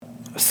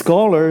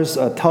Scholars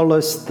tell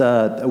us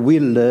that we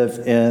live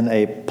in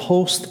a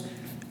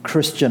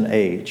post-Christian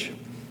age.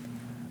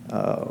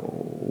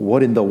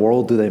 What in the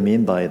world do they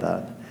mean by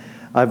that?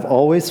 I've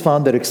always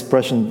found that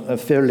expression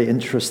fairly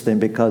interesting,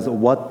 because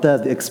what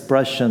that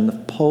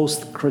expression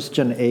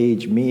post-Christian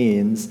age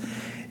means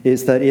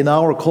is that in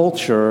our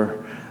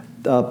culture,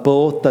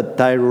 both the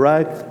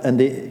direct and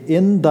the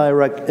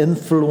indirect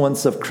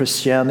influence of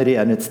Christianity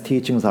and its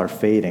teachings are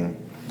fading.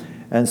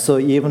 And so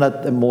even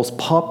at the most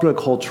popular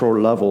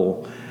cultural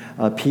level,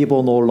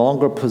 people no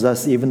longer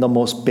possess even the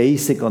most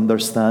basic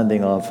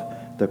understanding of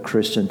the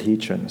Christian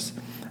teachings.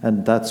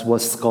 And that's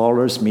what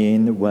scholars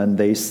mean when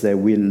they say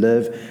we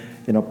live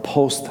in a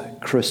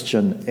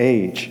post-Christian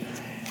age.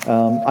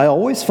 I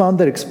always found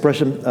that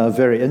expression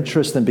very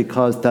interesting,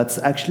 because that's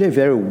actually a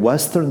very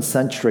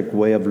Western-centric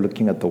way of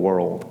looking at the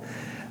world.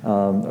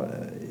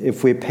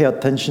 If we pay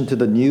attention to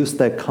the news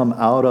that come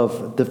out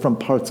of different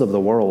parts of the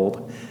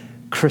world,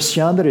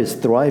 Christianity is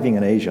thriving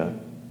in Asia,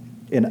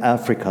 in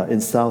Africa, in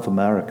South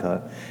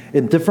America.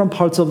 In different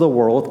parts of the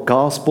world,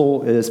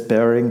 gospel is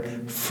bearing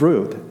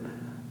fruit.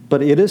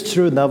 But it is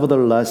true,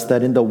 nevertheless,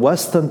 that in the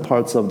Western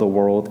parts of the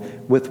world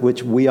with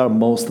which we are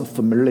most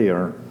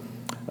familiar,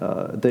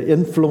 the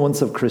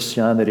influence of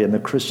Christianity and the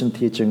Christian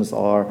teachings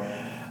are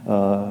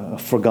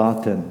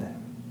forgotten,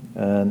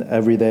 and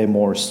every day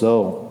more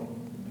so.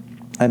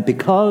 And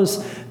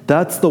because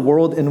that's the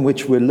world in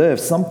which we live,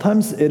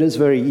 sometimes it is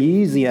very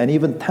easy and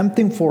even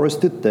tempting for us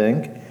to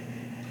think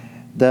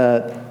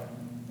that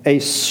a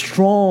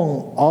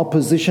strong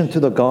opposition to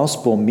the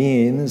gospel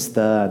means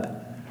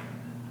that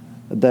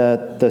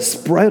the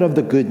spread of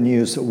the good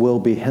news will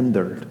be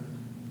hindered.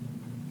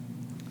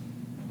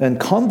 And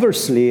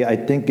conversely, I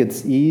think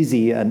it's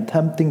easy and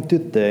tempting to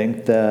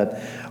think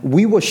that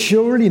we will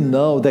surely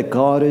know that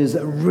God is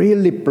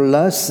really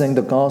blessing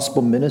the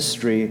gospel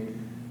ministry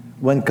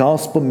when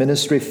gospel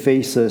ministry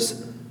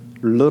faces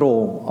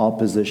little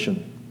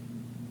opposition.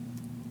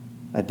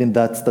 I think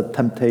that's the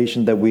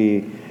temptation that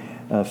we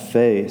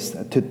face,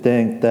 to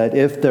think that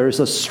if there is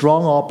a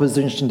strong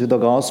opposition to the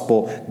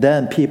gospel,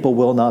 then people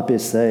will not be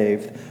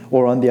saved.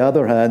 Or on the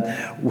other hand,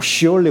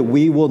 surely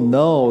we will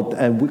know,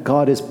 and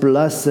God is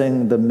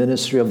blessing the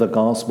ministry of the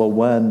gospel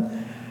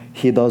when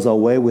He does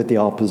away with the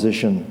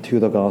opposition to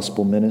the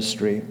gospel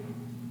ministry.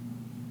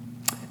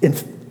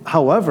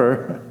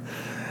 However,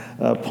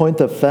 point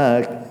of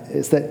fact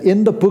is that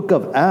in the book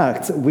of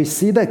Acts, we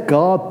see that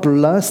God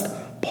blessed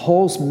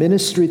Paul's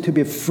ministry to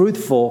be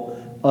fruitful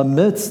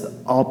amidst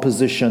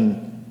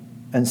opposition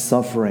and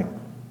suffering.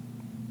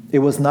 It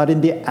was not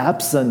in the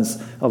absence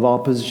of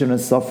opposition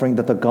and suffering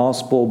that the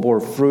gospel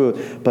bore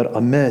fruit, but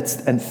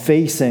amidst and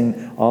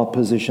facing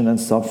opposition and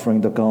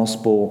suffering, the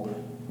gospel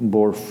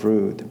bore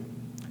fruit.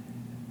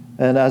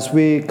 And as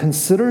we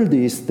consider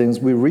these things,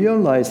 we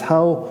realize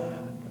how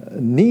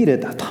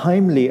needed,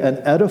 timely, and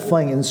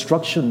edifying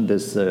instruction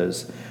this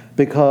is,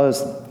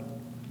 because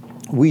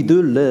we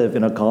do live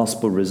in a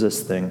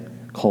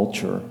gospel-resisting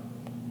culture.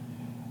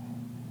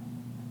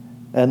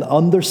 And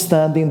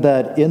understanding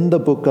that in the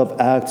book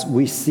of Acts,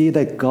 we see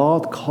that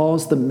God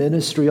caused the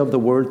ministry of the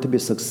word to be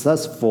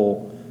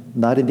successful,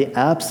 not in the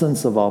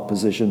absence of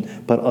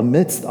opposition, but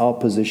amidst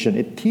opposition.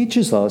 It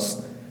teaches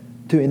us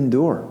to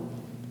endure.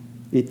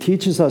 It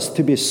teaches us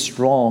to be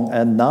strong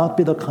and not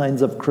be the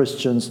kinds of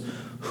Christians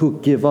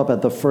who give up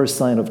at the first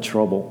sign of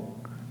trouble.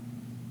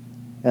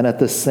 And at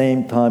the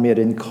same time, it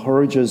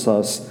encourages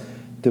us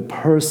to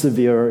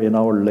persevere in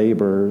our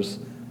labors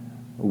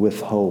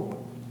with hope.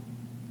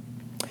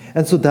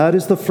 And so that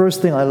is the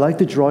first thing I'd like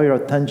to draw your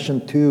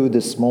attention to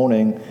this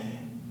morning.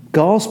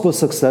 Gospel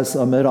success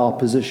amid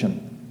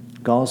opposition.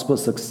 Gospel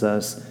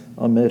success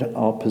amid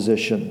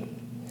opposition.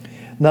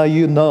 Now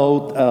you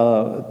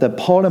know that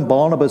Paul and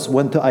Barnabas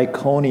went to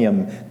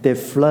Iconium. They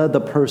fled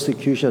the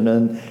persecution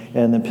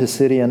in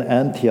Pisidian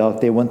Antioch.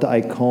 They went to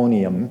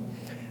Iconium.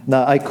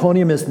 Now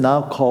Iconium is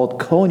now called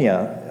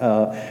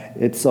Konya.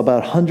 It's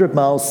about 100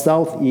 miles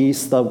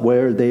southeast of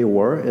where they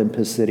were in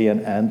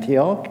Pisidian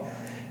Antioch.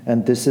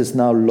 And this is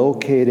now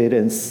located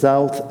in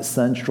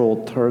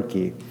south-central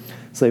Turkey.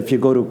 So if you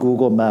go to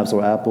Google Maps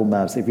or Apple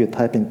Maps, if you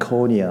type in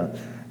Konya,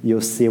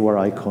 you'll see where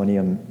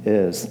Iconium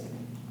is.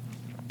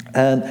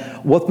 And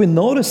what we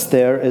notice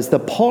there is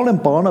that Paul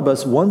and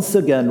Barnabas once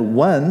again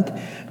went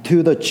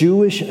to the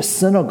Jewish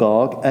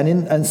synagogue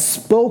and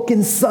spoke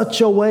in such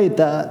a way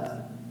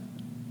that,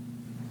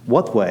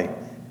 what way?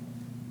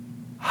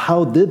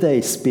 How did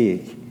they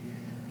speak?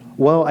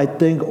 Well, I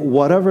think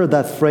whatever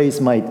that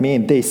phrase might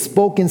mean, they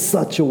spoke in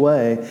such a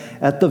way,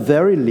 at the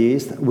very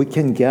least, we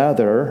can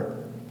gather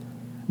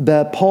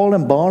that Paul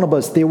and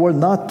Barnabas, they were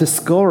not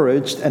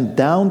discouraged and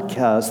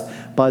downcast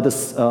by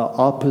the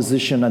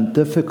opposition and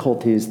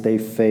difficulties they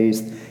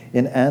faced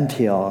in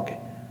Antioch.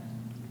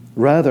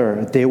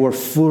 Rather, they were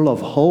full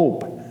of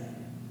hope.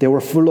 They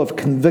were full of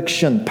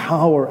conviction,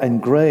 power,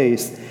 and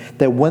grace,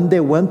 that when they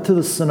went to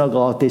the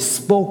synagogue, they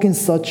spoke in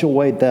such a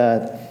way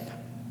that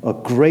a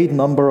great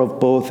number of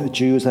both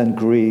Jews and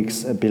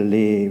Greeks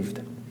believed.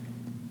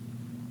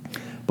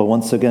 But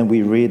once again,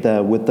 we read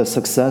that with the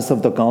success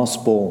of the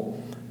gospel,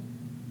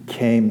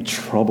 came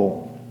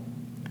trouble,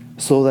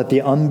 so that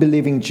the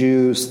unbelieving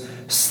Jews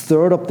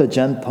stirred up the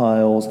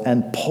Gentiles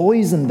and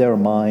poisoned their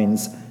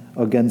minds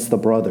against the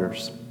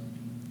brothers.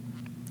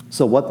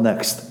 So what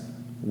next?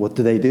 What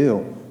do they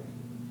do?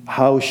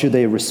 How should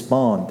they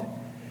respond?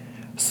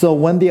 So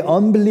when the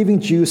unbelieving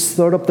Jews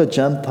stirred up the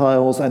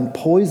Gentiles and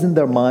poisoned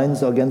their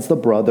minds against the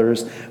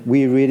brothers,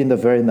 we read in the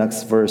very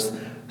next verse,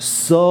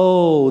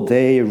 so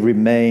they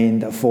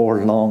remained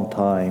for a long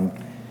time,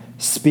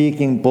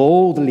 speaking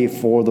boldly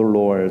for the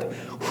Lord,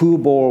 who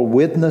bore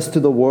witness to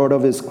the word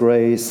of his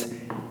grace,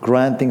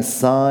 granting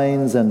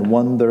signs and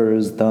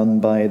wonders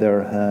done by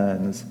their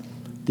hands.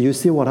 Do you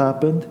see what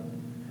happened?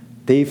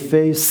 They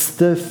faced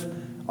stiff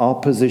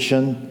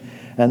opposition,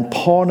 and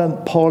Paul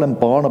and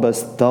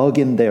Barnabas dug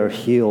in their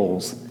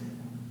heels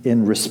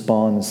in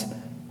response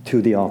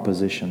to the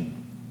opposition.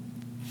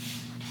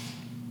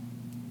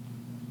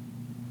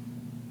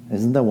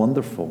 Isn't that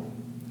wonderful?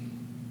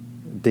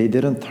 They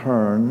didn't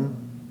turn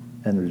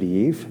and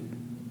leave.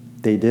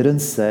 They didn't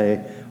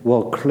say,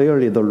 well,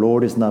 clearly the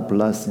Lord is not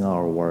blessing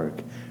our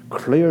work.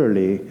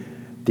 Clearly,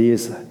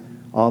 these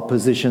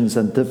oppositions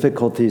and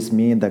difficulties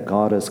mean that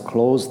God has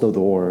closed the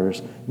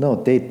doors. No,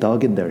 they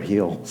dug in their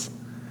heels.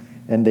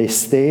 And they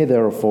stayed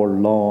there for a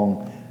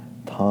long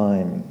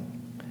time.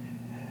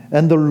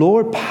 And the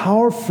Lord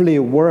powerfully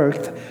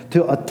worked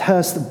to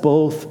attest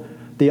both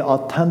the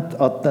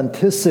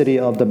authenticity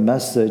of the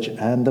message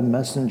and the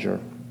messenger.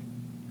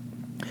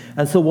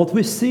 And so what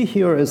we see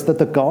here is that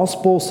the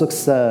gospel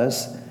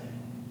success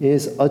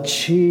is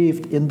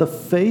achieved in the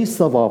face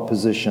of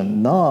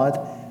opposition, not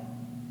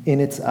in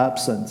its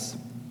absence.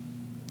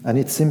 And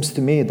it seems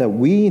to me that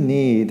we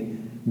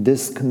need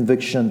this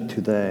conviction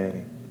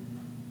today.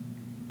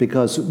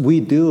 Because we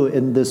do,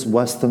 in this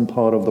western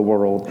part of the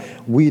world,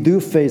 we do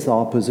face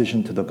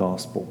opposition to the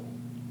gospel.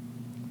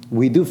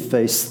 We do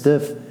face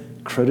stiff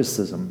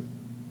criticism,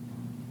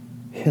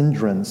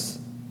 hindrance.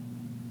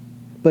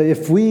 But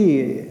if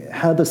we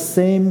had the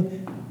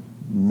same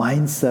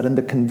mindset and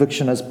the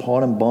conviction as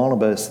Paul and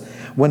Barnabas,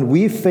 when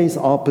we face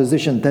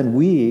opposition, then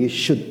we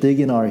should dig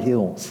in our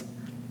heels.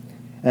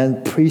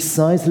 And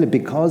precisely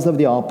because of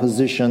the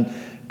opposition,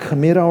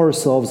 commit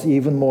ourselves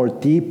even more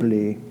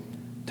deeply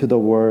to the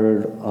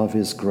word of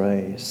his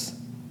grace.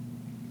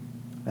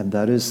 And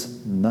that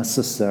is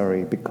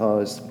necessary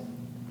because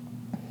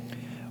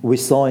we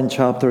saw in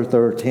chapter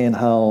 13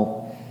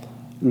 how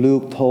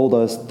Luke told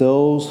us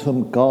those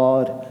whom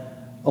God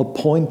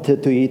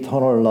appointed to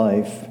eternal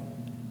life,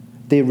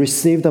 they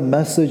received the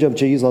message of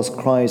Jesus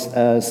Christ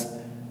as,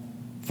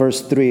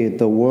 verse 3,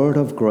 the word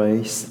of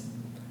grace.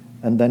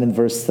 And then in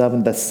verse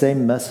 7, that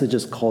same message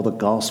is called the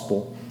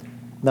gospel.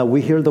 Now,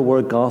 we hear the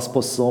word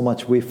gospel so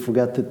much, we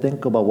forget to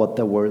think about what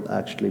that word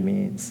actually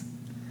means.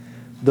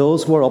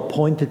 Those who were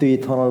appointed to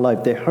eternal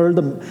life, they heard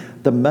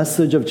the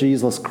message of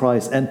Jesus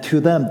Christ, and to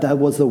them, that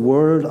was the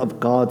word of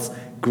God's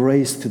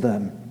grace to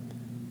them.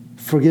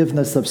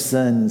 Forgiveness of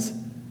sins,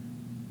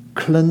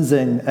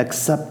 cleansing,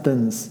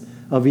 acceptance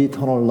of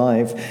eternal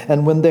life.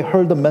 And when they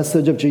heard the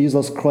message of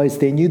Jesus Christ,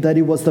 they knew that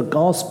it was the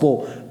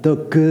gospel, the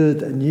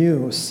good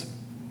news.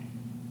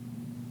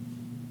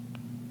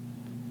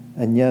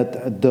 And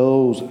yet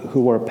those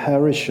who were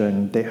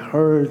perishing, they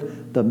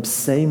heard the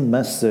same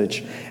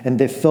message, and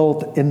they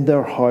felt in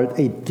their heart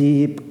a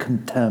deep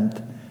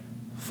contempt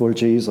for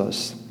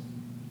Jesus.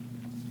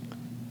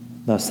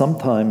 Now,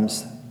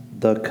 sometimes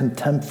the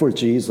contempt for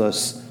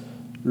Jesus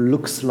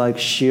looks like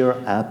sheer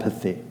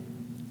apathy.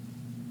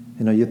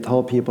 You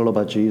tell people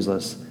about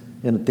Jesus,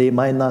 and they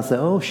might not say,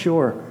 oh,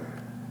 sure,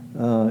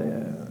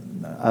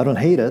 I don't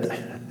hate it.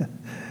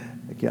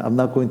 I'm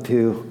not going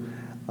to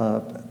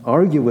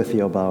argue with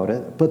you about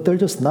it, but they're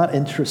just not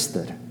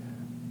interested.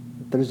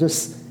 There's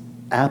just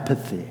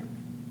apathy.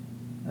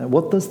 And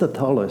what does that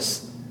tell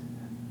us?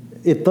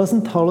 It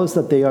doesn't tell us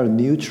that they are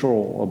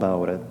neutral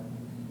about it.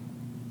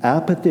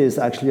 Apathy is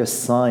actually a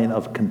sign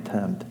of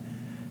contempt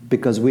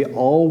because we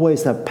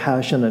always have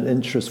passion and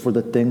interest for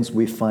the things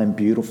we find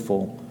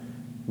beautiful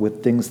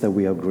with things that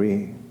we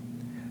agree.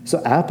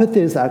 So apathy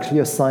is actually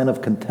a sign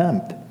of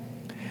contempt.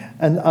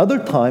 And other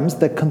times,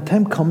 that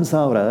contempt comes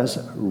out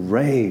as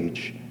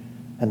rage.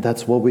 And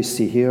that's what we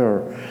see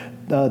here.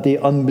 The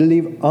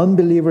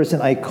unbelievers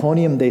in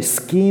Iconium, they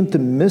schemed to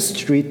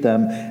mistreat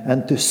them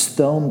and to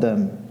stone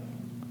them.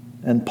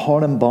 And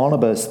Paul and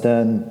Barnabas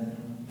then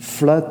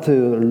fled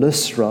to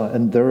Lystra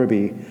and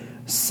Derbe,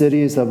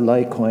 cities of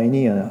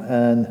Lycaonia,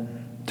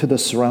 and to the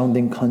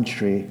surrounding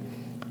country.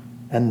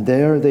 And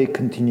there they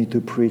continued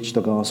to preach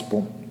the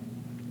gospel.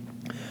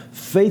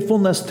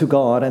 Faithfulness to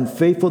God and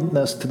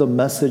faithfulness to the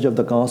message of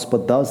the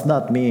gospel does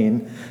not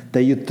mean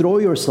that you throw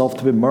yourself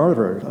to be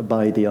murdered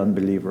by the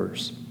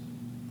unbelievers.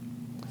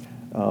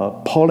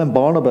 Paul and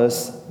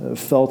Barnabas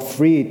felt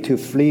free to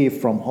flee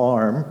from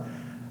harm,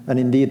 and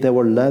indeed they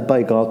were led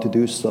by God to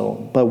do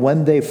so. But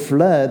when they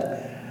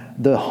fled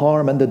the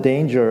harm and the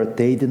danger,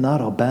 they did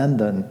not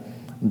abandon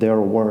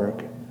their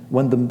work.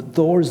 When the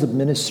doors of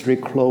ministry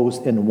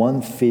closed in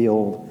one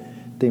field,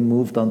 they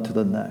moved on to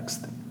the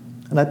next.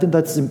 And I think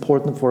that's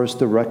important for us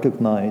to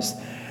recognize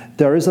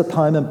There is a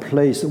time and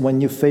place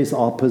when you face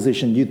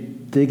opposition, you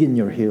dig in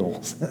your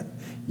heels.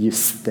 You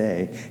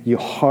stay. You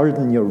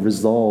harden your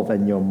resolve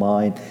and your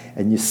mind,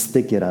 and you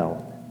stick it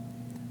out.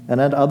 And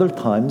at other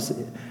times,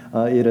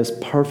 it is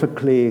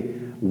perfectly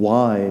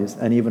wise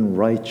and even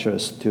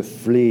righteous to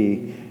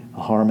flee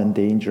harm and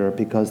danger,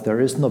 because there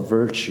is no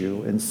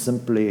virtue in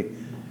simply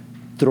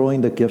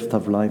throwing the gift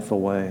of life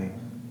away,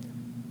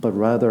 but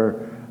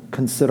rather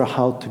consider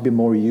how to be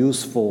more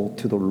useful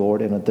to the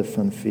Lord in a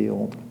different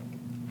field.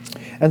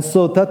 And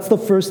so that's the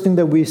first thing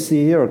that we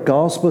see here,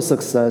 gospel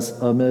success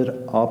amid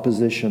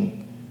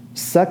opposition.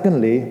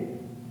 Secondly,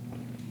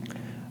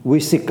 we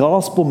see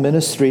gospel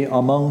ministry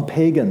among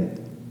pagans.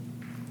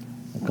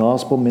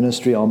 Gospel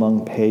ministry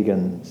among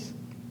pagans.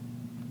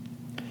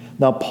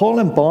 Now, Paul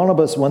and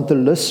Barnabas went to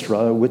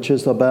Lystra, which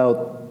is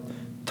about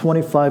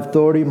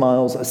 25-30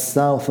 miles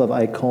south of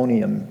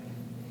Iconium.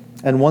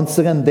 And once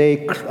again,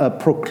 they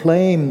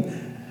proclaimed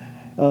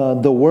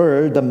the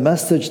word, the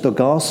message, the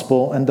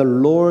gospel, and the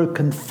Lord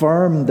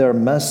confirmed their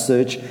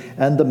message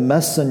and the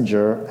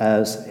messenger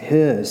as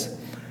his.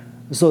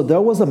 So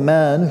there was a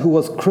man who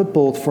was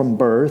crippled from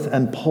birth,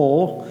 and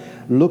Paul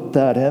looked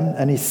at him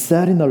and he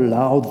said in a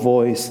loud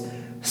voice,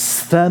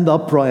 "Stand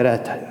upright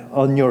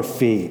on your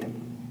feet."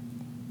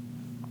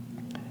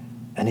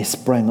 And he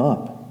sprang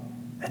up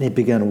and he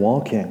began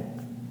walking.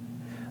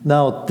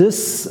 Now,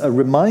 this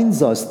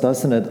reminds us,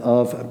 doesn't it,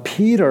 of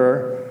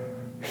Peter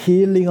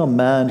healing a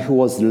man who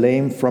was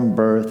lame from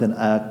birth in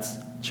Acts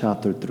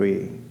chapter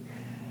 3.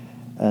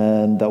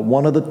 And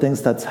one of the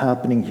things that's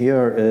happening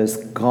here is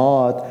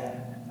God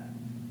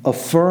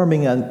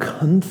affirming and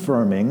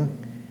confirming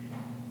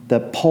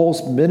that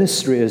Paul's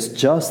ministry is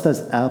just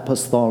as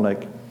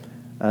apostolic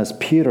as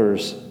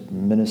Peter's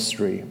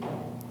ministry.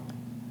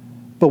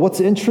 But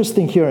what's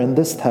interesting here in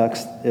this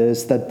text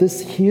is that this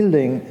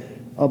healing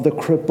of the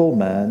crippled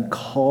man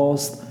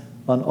caused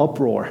an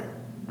uproar.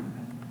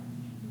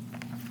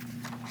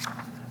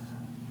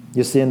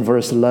 You see, in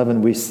verse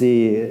 11, we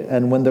see,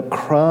 "And when the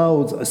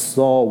crowds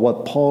saw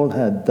what Paul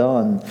had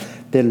done,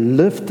 they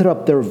lifted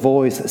up their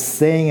voice,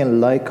 saying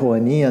in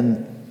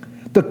Lycaonian,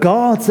 'The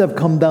gods have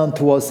come down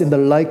to us in the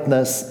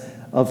likeness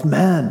of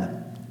man.'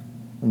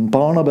 And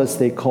Barnabas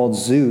they called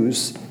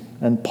Zeus,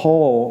 and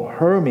Paul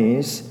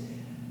Hermes,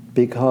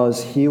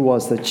 because he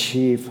was the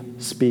chief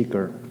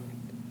speaker."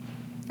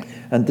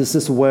 And this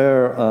is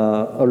where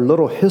a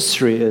little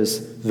history is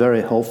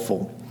very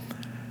helpful.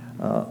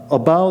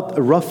 About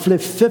roughly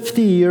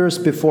 50 years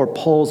before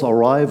Paul's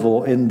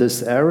arrival in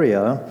this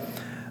area,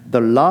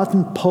 the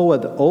Latin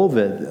poet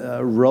Ovid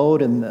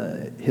wrote in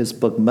his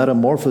book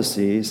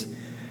Metamorphoses,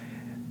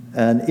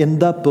 and in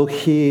that book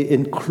he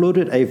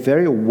included a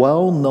very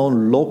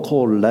well-known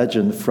local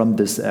legend from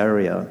this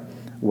area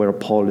where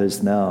Paul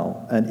is now.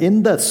 And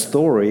in that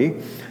story,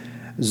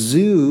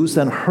 Zeus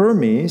and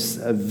Hermes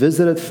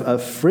visited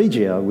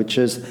Phrygia, which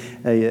is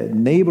a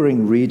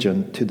neighboring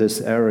region to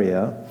this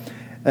area.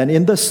 And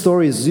in the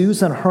story,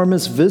 Zeus and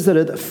Hermes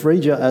visited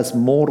Phrygia as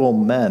mortal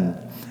men.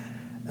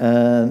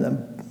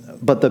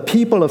 But the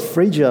people of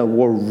Phrygia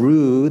were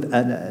rude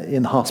and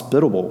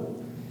inhospitable.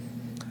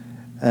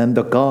 And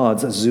the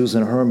gods, Zeus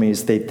and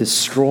Hermes, they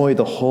destroyed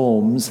the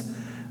homes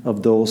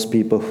of those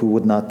people who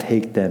would not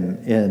take them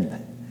in.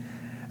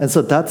 And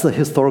so that's the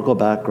historical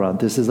background.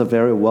 This is a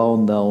very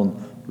well-known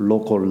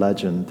local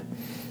legend.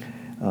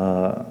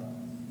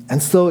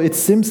 And so it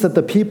seems that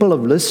the people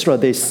of Lystra,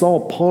 they saw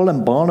Paul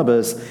and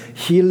Barnabas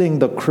healing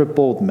the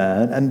crippled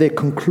man, and they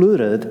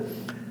concluded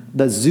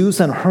that Zeus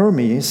and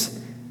Hermes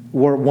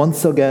were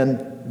once again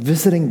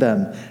visiting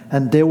them,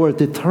 and they were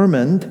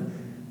determined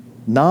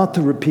not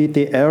to repeat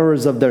the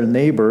errors of their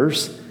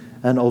neighbors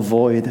and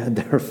avoid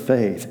their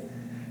fate.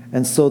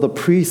 And so the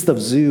priest of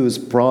Zeus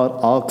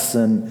brought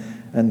oxen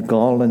and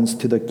garlands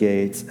to the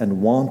gates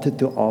and wanted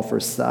to offer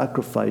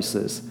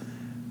sacrifices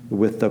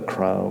with the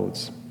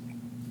crowds.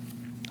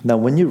 Now,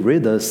 when you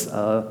read this,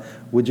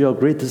 would you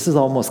agree this is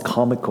almost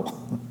comical?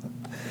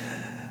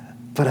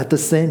 But at the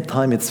same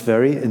time, it's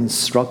very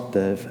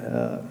instructive,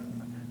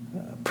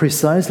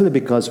 precisely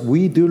because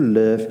we do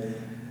live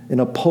in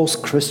a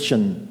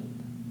post-Christian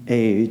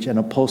age and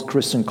a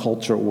post-Christian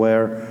culture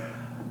where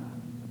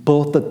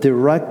both the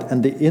direct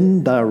and the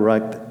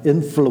indirect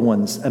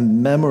influence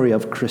and memory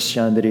of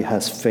Christianity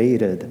has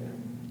faded.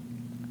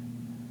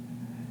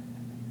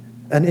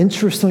 And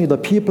interestingly, the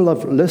people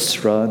of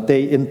Lystra,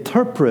 they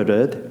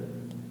interpreted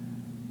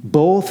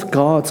both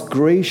God's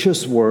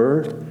gracious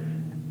word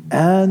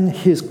and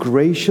his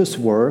gracious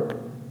work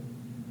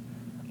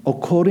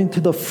according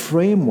to the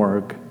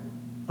framework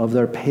of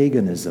their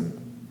paganism.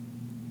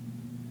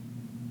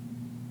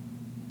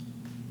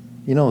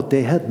 You know,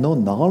 they had no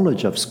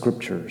knowledge of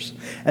scriptures.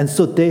 And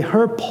so they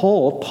heard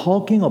Paul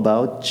talking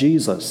about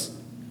Jesus.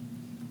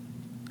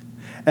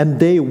 And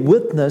they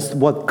witnessed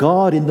what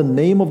God in the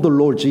name of the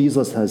Lord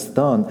Jesus has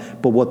done.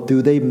 But what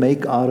do they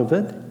make out of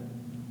it?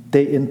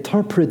 They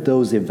interpret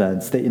those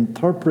events. They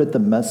interpret the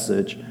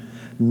message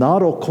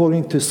not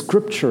according to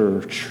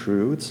scripture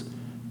truths,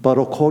 but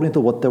according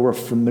to what they were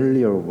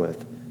familiar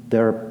with,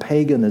 their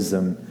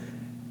paganism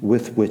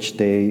with which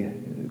they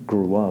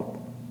grew up.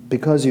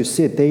 Because you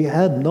see, they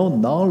had no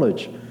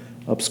knowledge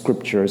of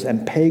scriptures,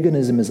 and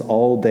paganism is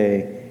all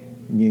they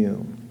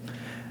knew.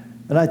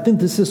 And I think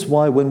this is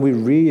why when we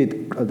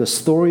read the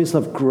stories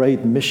of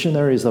great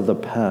missionaries of the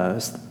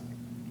past,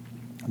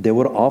 they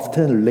would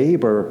often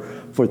labor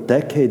for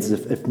decades,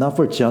 if not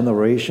for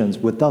generations,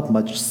 without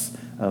much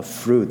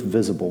fruit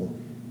visible.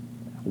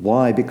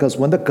 Why? Because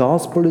when the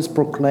gospel is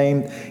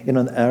proclaimed in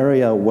an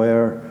area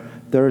where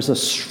there is a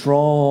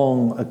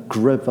strong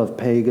grip of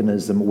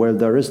paganism, where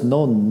there is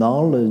no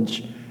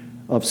knowledge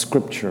of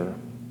Scripture,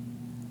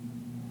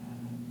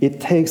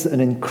 it takes an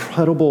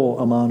incredible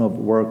amount of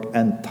work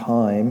and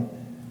time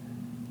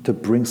to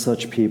bring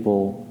such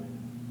people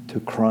to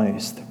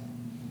Christ.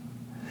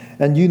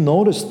 And you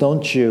notice,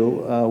 don't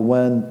you,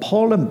 when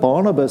Paul and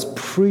Barnabas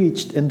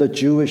preached in the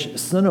Jewish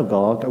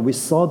synagogue, we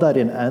saw that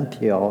in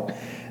Antioch,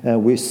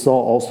 we saw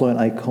also in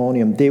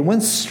Iconium, they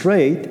went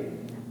straight,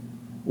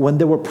 when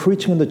they were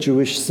preaching in the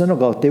Jewish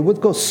synagogue, they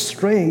would go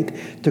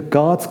straight to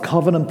God's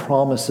covenant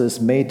promises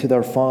made to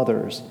their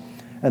fathers.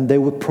 And they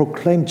would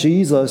proclaim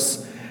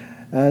Jesus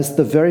as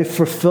the very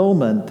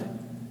fulfillment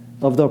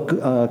of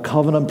the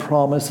covenant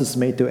promises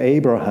made to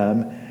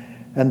Abraham.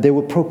 And they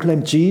would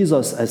proclaim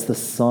Jesus as the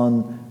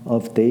Son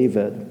of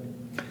David.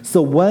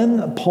 So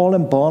when Paul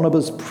and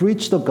Barnabas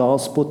preached the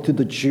gospel to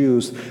the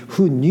Jews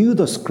who knew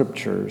the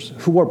scriptures,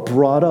 who were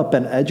brought up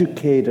and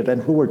educated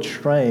and who were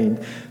trained,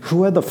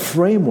 who had the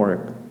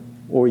framework,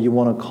 or you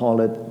want to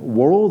call it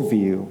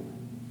worldview,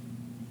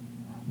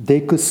 they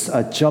could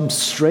jump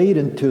straight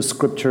into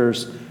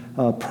scriptures,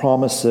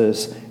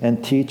 promises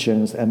and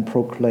teachings and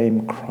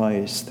proclaim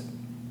Christ.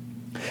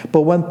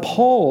 But when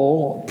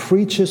Paul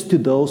preaches to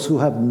those who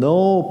have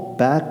no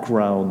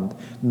background,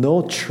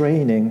 no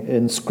training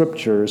in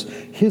scriptures,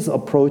 his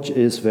approach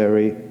is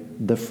very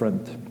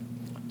different.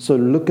 So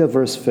look at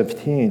verse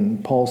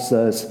 15. Paul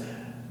says,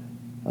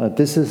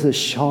 this is a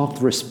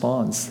shocked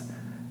response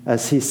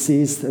as he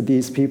sees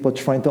these people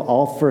trying to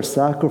offer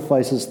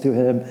sacrifices to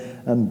him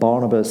and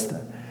Barnabas.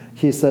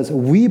 He says,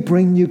 we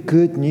bring you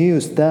good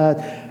news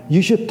that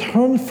you should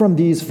turn from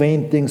these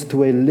vain things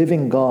to a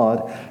living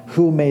God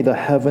who made the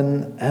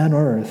heaven and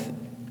earth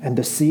and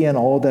the sea and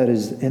all that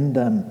is in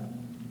them.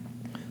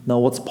 Now,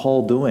 what's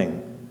Paul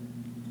doing?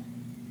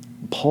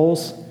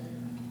 Paul's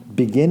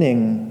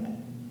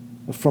beginning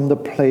from the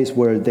place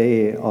where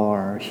they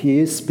are. He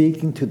is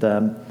speaking to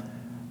them,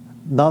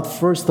 not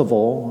first of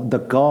all, the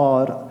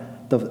God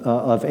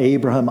of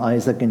Abraham,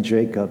 Isaac, and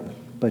Jacob,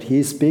 but he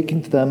is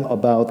speaking to them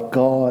about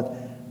God,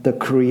 the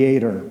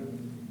Creator.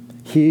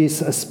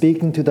 He's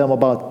speaking to them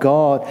about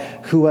God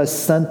who has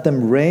sent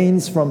them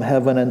rains from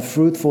heaven and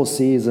fruitful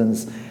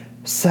seasons,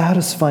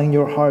 satisfying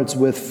your hearts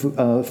with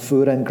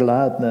food and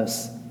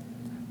gladness.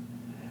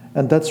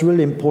 And that's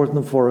really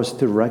important for us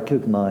to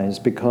recognize,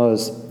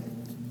 because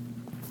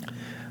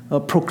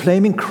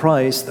proclaiming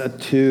Christ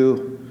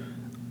to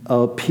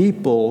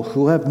people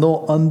who have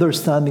no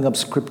understanding of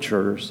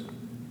scriptures,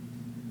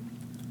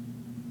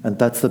 and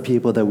that's the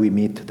people that we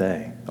meet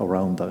today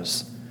around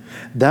us,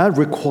 that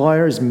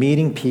requires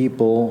meeting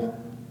people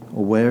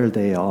where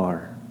they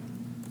are,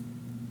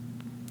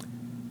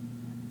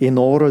 in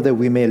order that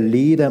we may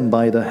lead them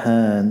by the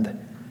hand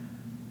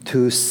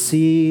to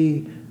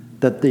see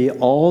that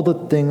all the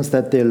things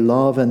that they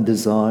love and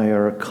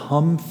desire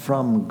come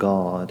from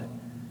God,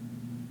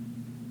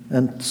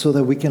 and so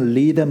that we can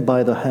lead them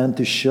by the hand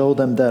to show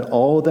them that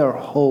all their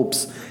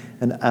hopes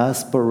and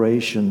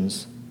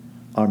aspirations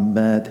are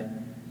met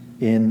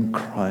in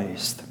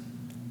Christ.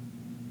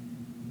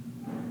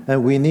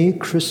 And we need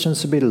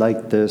Christians to be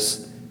like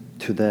this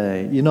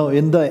today. You know,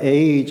 in the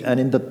age and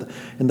in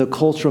the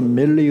cultural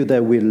milieu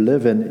that we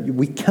live in,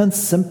 we can't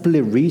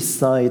simply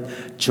recite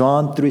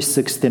John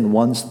 3:16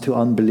 once to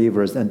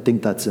unbelievers and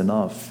think that's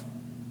enough.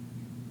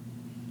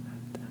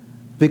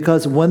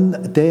 Because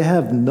when they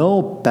have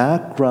no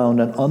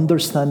background and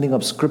understanding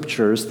of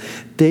scriptures,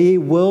 they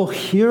will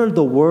hear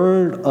the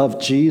word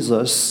of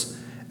Jesus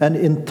and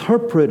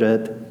interpret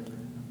it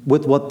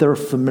with what they're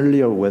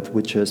familiar with,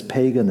 which is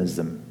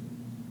paganism.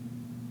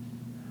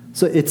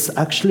 So it's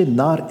actually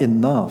not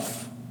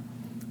enough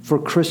for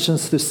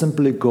Christians to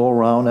simply go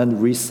around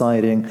and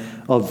reciting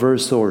a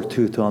verse or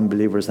two to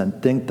unbelievers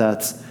and think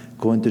that's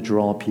going to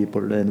draw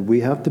people in.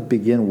 We have to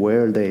begin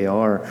where they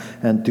are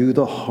and do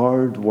the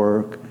hard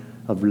work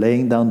of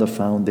laying down the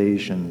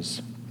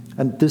foundations.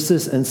 And this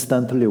is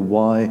incidentally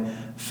why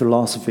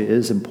philosophy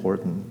is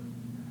important.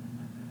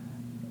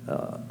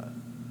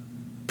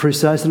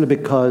 Precisely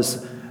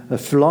because the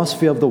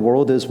philosophy of the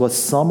world is what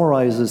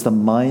summarizes the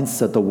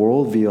mindset, the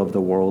worldview of the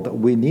world.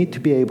 We need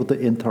to be able to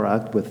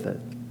interact with it.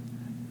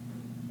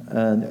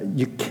 And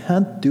you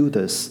can't do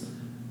this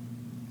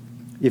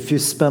if you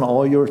spend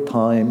all your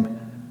time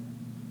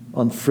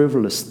on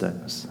frivolous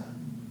things,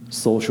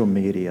 social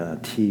media,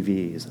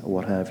 TVs,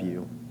 what have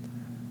you.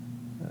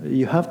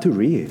 You have to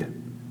read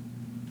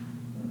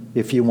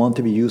if you want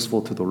to be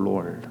useful to the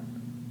Lord.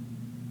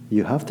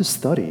 You have to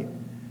study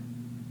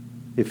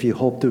if you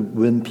hope to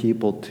win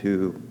people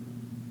to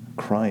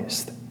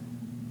Christ.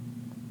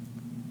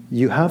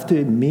 You have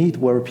to meet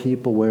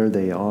people where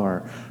they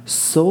are,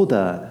 so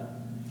that,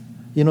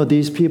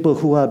 these people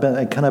who have been,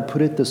 and can I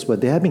put it this way,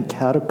 they have been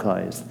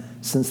catechized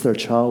since their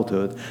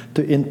childhood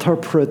to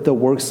interpret the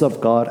works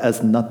of God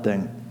as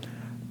nothing,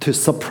 to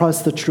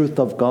suppress the truth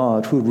of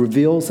God, who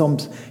reveals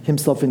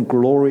himself in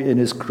glory in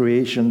his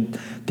creation.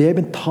 They have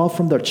been taught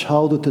from their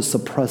childhood to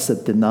suppress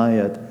it, deny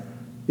it,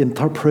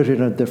 interpret it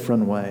in a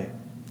different way.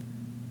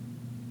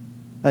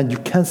 And you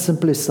can't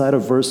simply cite a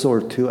verse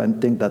or two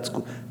and think that's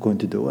going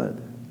to do it.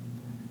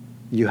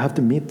 You have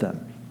to meet them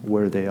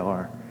where they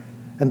are.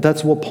 And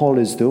that's what Paul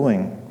is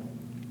doing.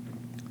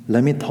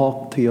 Let me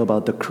talk to you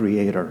about the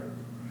Creator.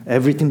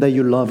 Everything that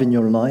you love in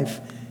your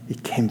life,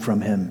 it came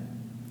from him.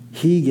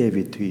 He gave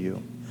it to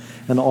you.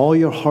 And all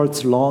your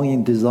heart's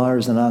longing,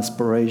 desires, and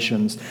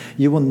aspirations,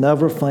 you will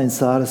never find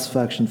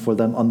satisfaction for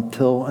them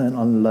until and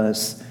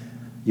unless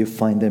you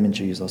find them in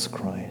Jesus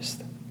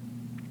Christ.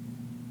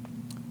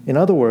 In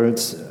other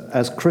words,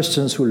 as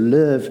Christians who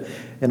live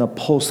in a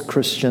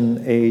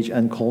post-Christian age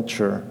and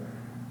culture,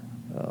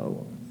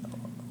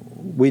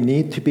 we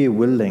need to be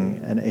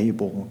willing and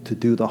able to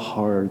do the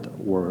hard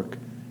work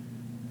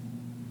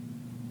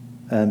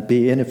and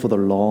be in it for the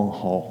long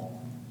haul,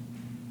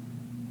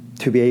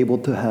 to be able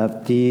to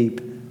have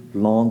deep,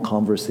 long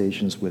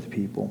conversations with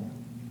people.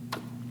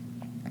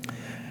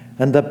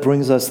 And that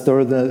brings us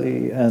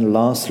thirdly and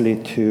lastly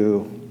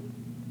to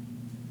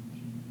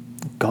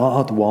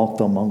God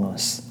walked among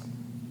us.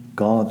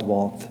 God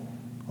walked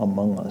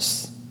among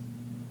us.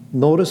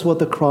 Notice what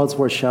the crowds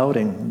were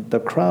shouting. The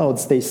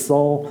crowds, they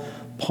saw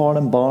Paul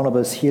and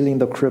Barnabas healing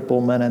the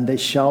crippled man, and they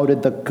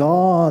shouted, "The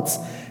gods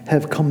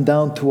have come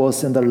down to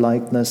us in the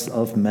likeness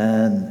of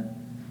man."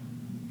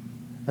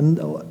 And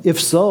if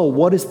so,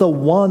 what is the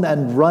one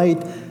and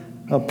right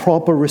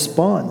proper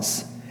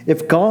response?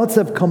 If gods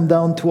have come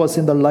down to us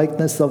in the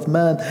likeness of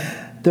man,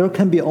 there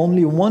can be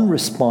only one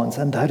response,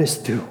 and that is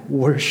to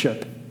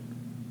worship.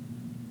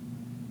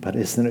 But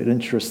isn't it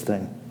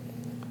interesting?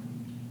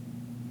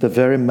 The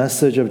very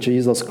message of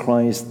Jesus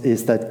Christ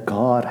is that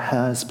God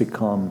has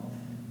become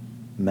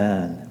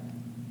man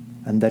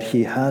and that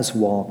he has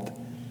walked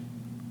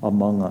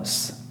among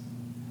us.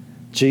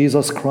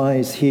 Jesus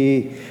Christ,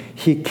 he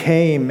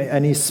came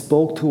and he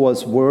spoke to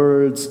us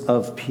words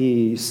of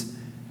peace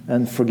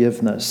and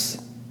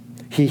forgiveness.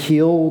 He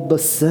healed the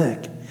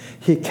sick.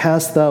 He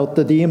cast out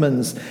the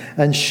demons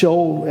and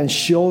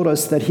showed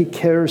us that he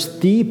cares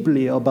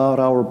deeply about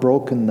our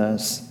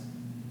brokenness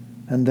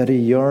and that he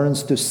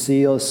yearns to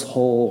see us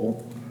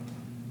whole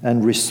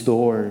and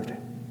restored.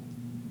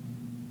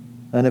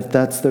 And if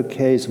that's the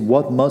case,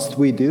 what must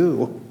we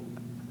do?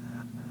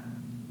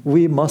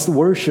 We must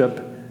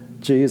worship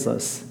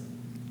Jesus.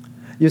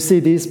 You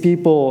see, these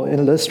people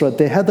in Lystra,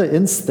 they had the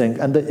instinct,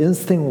 and the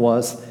instinct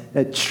was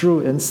a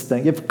true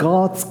instinct. If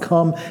gods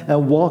come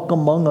and walk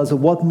among us,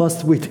 what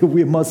must we do?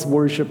 We must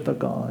worship the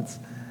gods.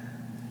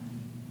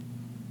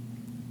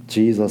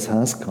 Jesus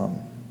has come,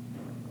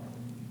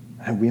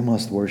 and we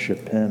must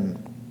worship him.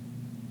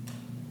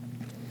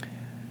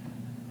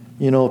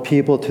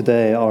 People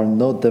today are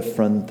no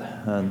different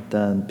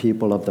than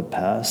people of the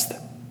past.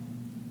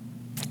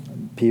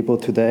 People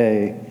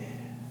today,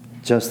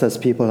 just as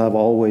people have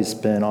always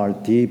been, are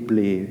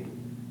deeply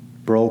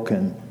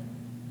broken,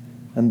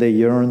 and they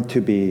yearn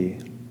to be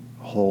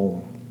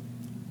whole.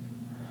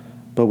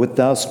 But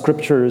without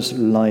Scripture's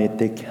light,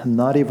 they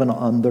cannot even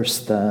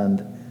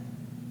understand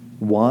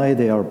why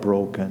they are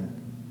broken,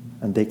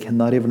 and they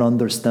cannot even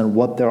understand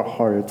what their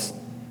hearts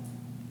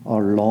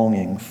are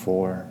longing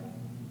for.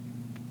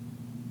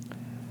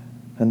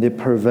 And the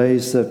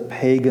pervasive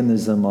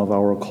paganism of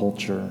our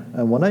culture.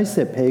 And when I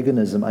say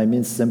paganism, I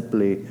mean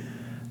simply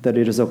that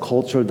it is a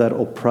culture that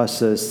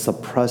oppresses,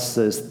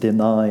 suppresses,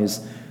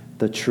 denies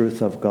the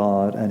truth of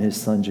God and his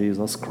Son,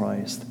 Jesus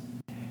Christ.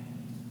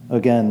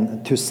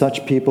 Again, to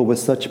such people with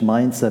such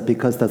mindset,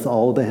 because that's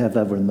all they have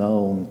ever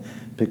known,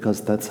 because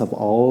that's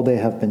all they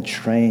have been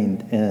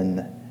trained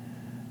in,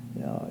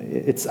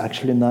 it's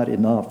actually not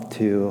enough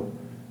to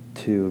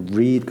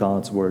read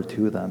God's word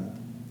to them.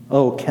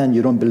 Oh, Ken,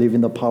 you don't believe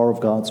in the power of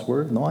God's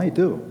word? No, I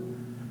do.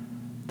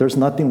 There's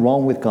nothing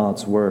wrong with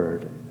God's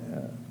word.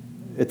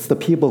 It's the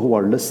people who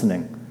are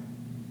listening.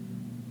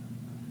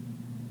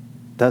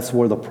 That's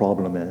where the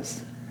problem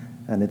is.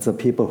 And it's the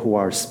people who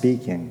are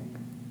speaking.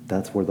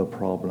 That's where the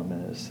problem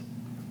is.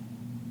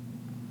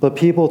 But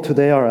people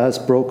today are as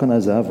broken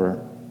as ever.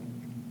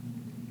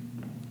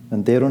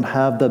 And they don't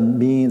have the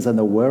means and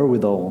the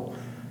wherewithal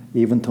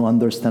even to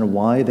understand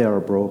why they are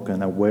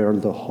broken and where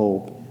the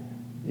hope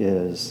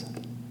is.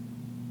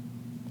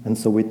 And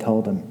so we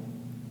tell them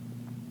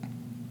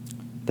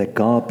that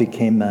God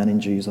became man in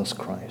Jesus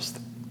Christ.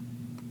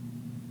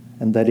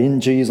 And that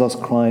in Jesus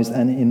Christ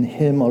and in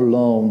him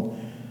alone,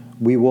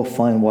 we will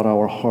find what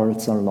our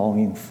hearts are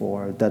longing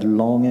for. That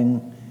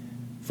longing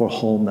for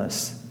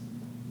wholeness.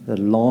 That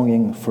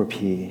longing for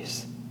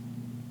peace.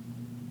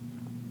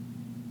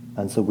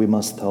 And so we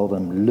must tell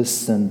them,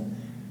 listen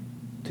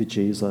to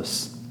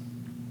Jesus.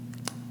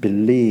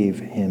 Believe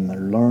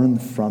him, learn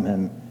from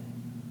him,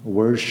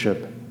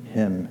 worship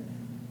him,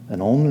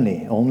 And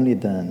only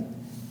then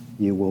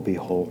you will be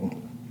whole.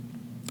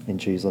 In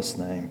Jesus'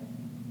 name,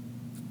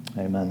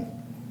 amen.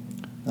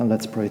 Now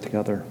let's pray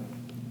together.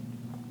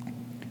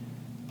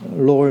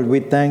 Lord,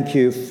 we thank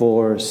you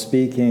for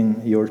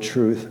speaking your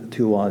truth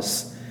to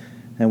us.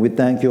 And we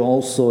thank you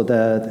also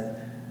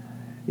that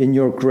in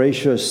your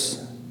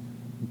gracious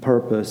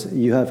purpose,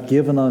 you have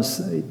given us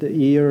the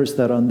ears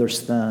that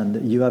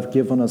understand. You have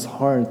given us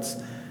hearts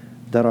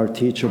that are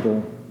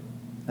teachable.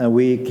 And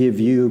we give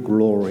you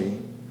glory.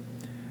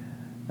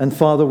 And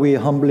Father, we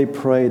humbly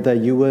pray that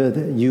you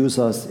would use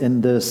us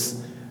in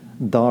this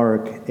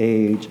dark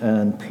age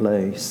and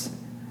place,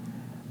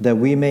 that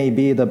we may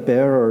be the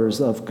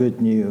bearers of good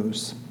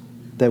news,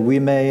 that we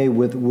may,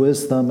 with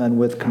wisdom and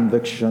with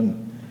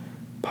conviction,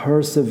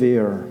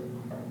 persevere,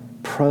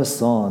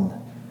 press on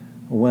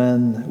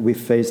when we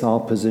face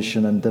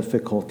opposition and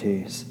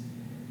difficulties.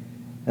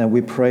 And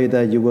we pray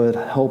that you would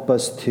help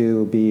us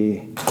to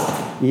be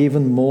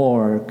even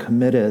more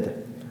committed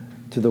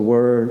to the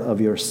word of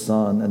your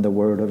Son and the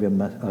word of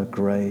your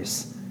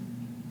grace.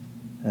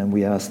 And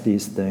we ask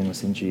these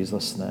things in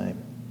Jesus'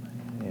 name.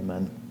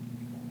 Amen.